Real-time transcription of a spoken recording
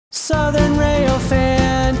Southern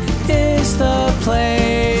Railfan is the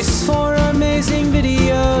place for amazing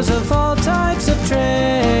videos of all types of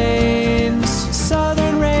trains.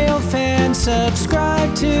 Southern Railfan,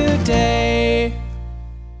 subscribe today.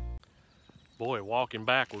 Boy, walking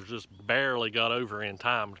backwards just barely got over in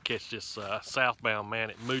time to catch this southbound man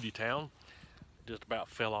at Moodytown. Just about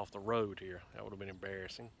fell off the road here. That would have been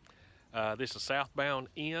embarrassing. This is southbound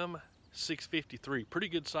M653. Pretty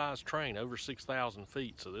good sized train, over 6,000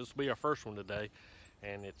 feet. So this will be our first one today.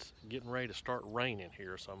 And it's getting ready to start raining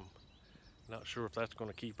here. So I'm not sure if that's going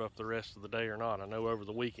to keep up the rest of the day or not. I know over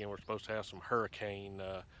the weekend we're supposed to have some hurricane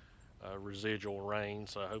residual rain.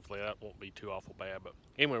 So hopefully that won't be too awful bad. But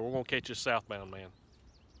anyway, we're going to catch this southbound man.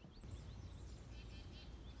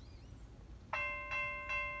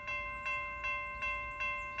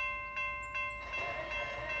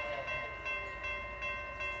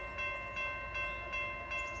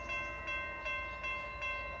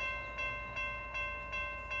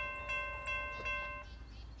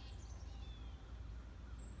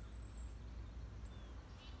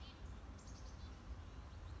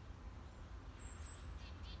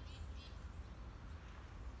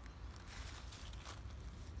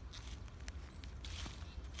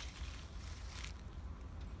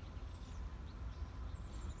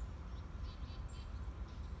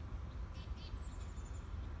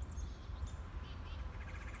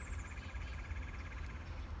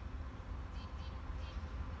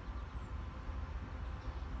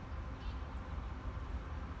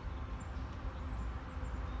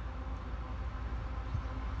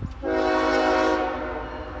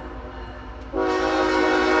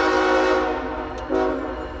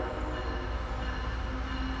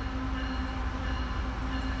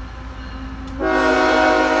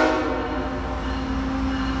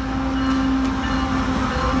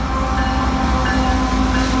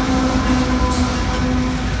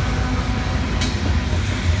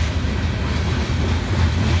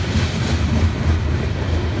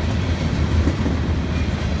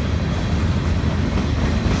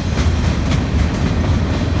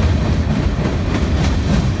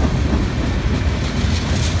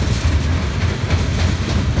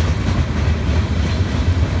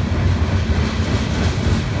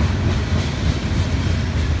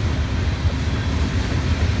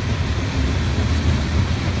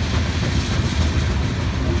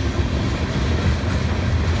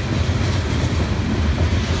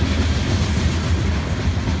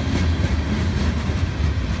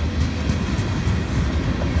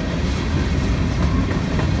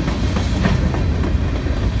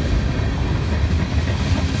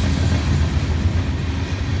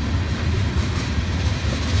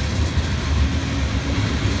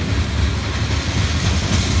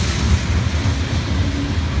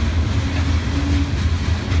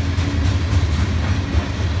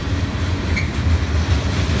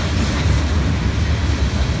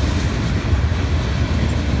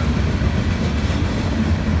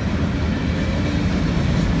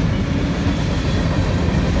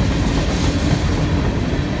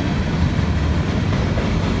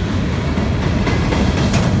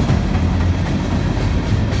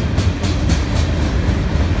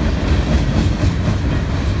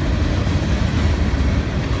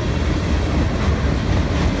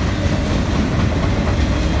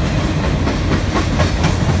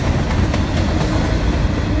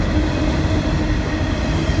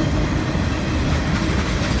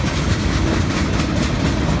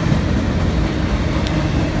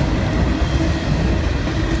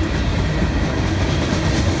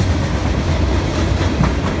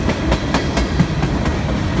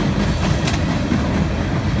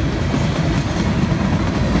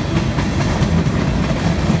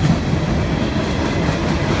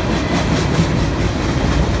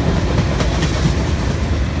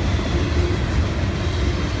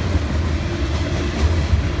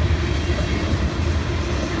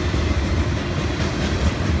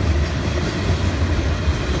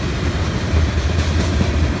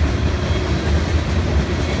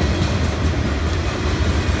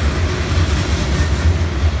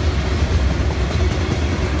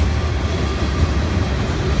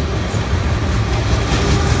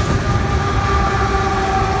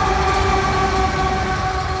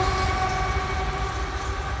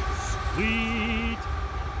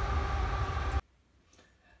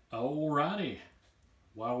 Alrighty,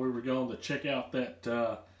 while we were going to check out that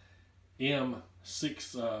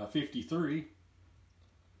M653,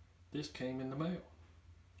 this came in the mail.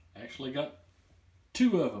 Actually got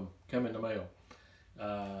two of them come in the mail.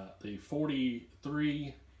 The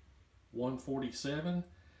 43-147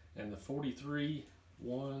 and the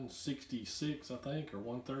 43-166, I think, or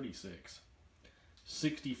 136.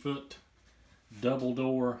 60-foot double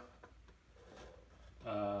door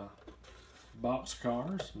box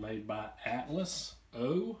cars made by Atlas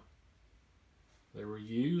O. They were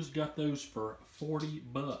used, got those for 40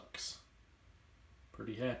 bucks.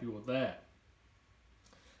 Pretty happy with that.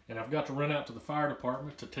 And I've got to run out to the fire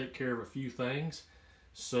department to take care of a few things.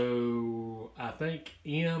 So I think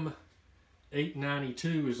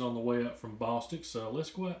M892 is on the way up from Bostic. So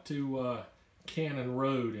let's go out to Cannon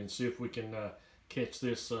Road and see if we can catch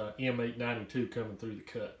this M892 coming through the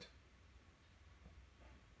cut.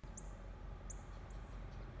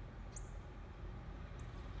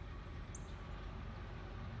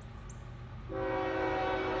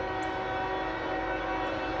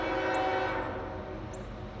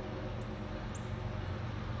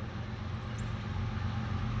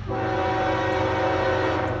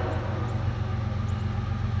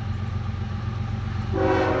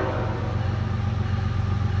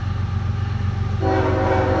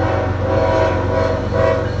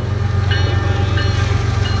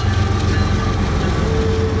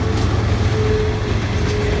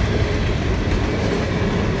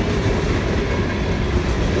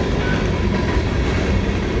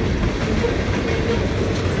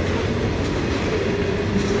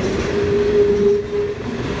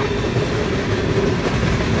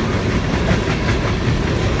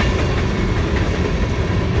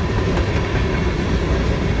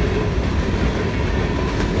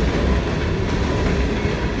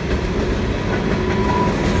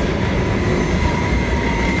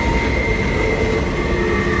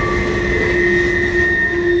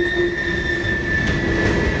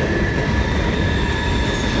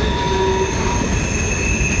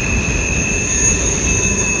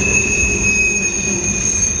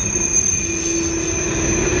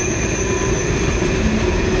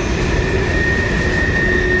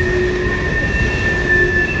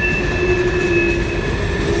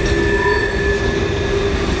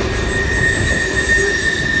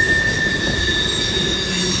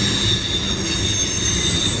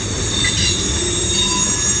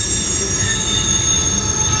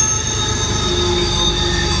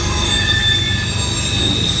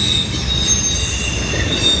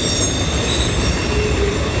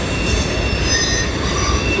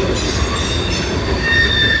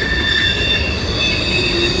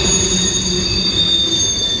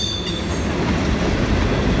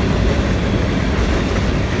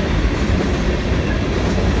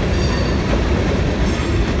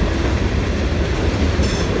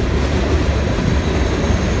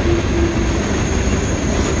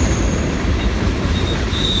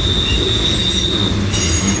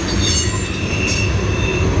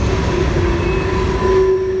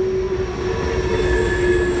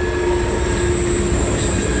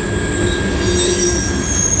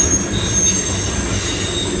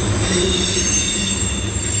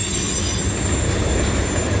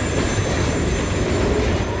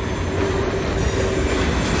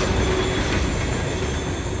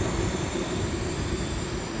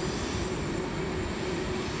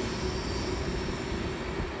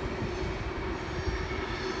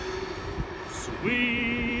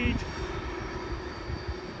 Sweet!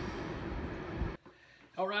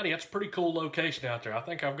 Alrighty, that's a pretty cool location out there. I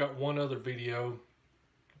think I've got one other video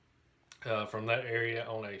from that area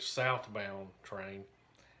on a southbound train.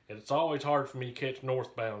 And it's always hard for me to catch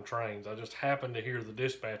northbound trains. I just happened to hear the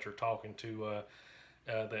dispatcher talking to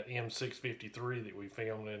that M653 that we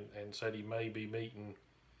filmed and said he may be meeting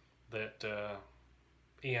that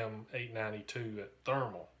M892 at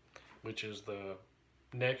Thermal, which is the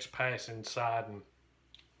next passing siding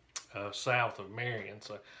south of Marion.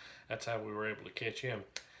 So that's how we were able to catch him.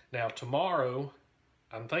 Now tomorrow,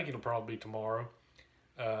 I'm thinking it'll probably be tomorrow.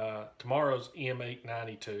 Tomorrow's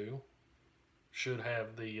M892 should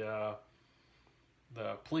have the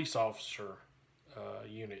police officer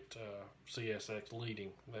unit CSX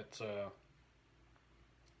leading. That's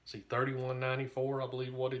see 3194, I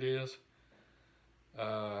believe what it is.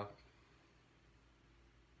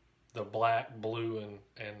 The black, blue,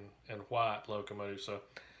 and white locomotive. So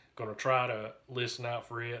gonna try to listen out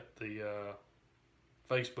for it. The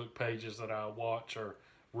Facebook pages that I watch are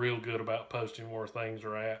real good about posting where things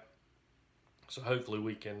are at. So hopefully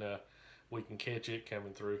we can catch it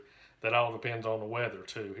coming through. That all depends on the weather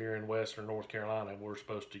too. Here in western North Carolina, we're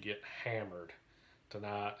supposed to get hammered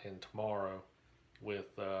tonight and tomorrow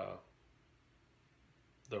with the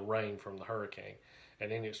rain from the hurricane. And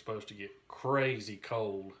then it's supposed to get crazy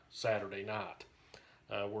cold Saturday night.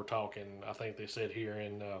 We're talking, I think they said here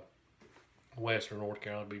in western North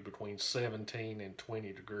Carolina, be between 17 and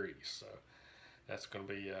 20 degrees. So that's going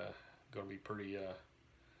to be pretty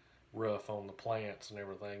rough on the plants and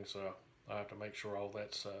everything. So I have to make sure all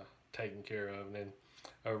that's taken care of. And then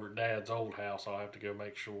over at Dad's old house, I'll have to go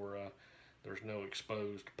make sure there's no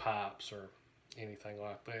exposed pipes or anything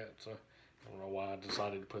like that. So I don't know why I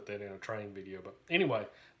decided to put that in a train video. But anyway,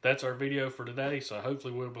 that's our video for today. So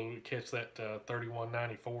hopefully we'll be able to catch that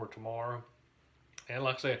 3194 tomorrow. And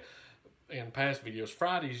like I said, in past videos,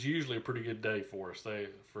 Friday's usually a pretty good day for us.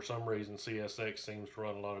 For some reason, CSX seems to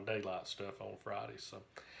run a lot of daylight stuff on Fridays. So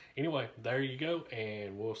anyway, there you go,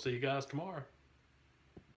 and we'll see you guys tomorrow.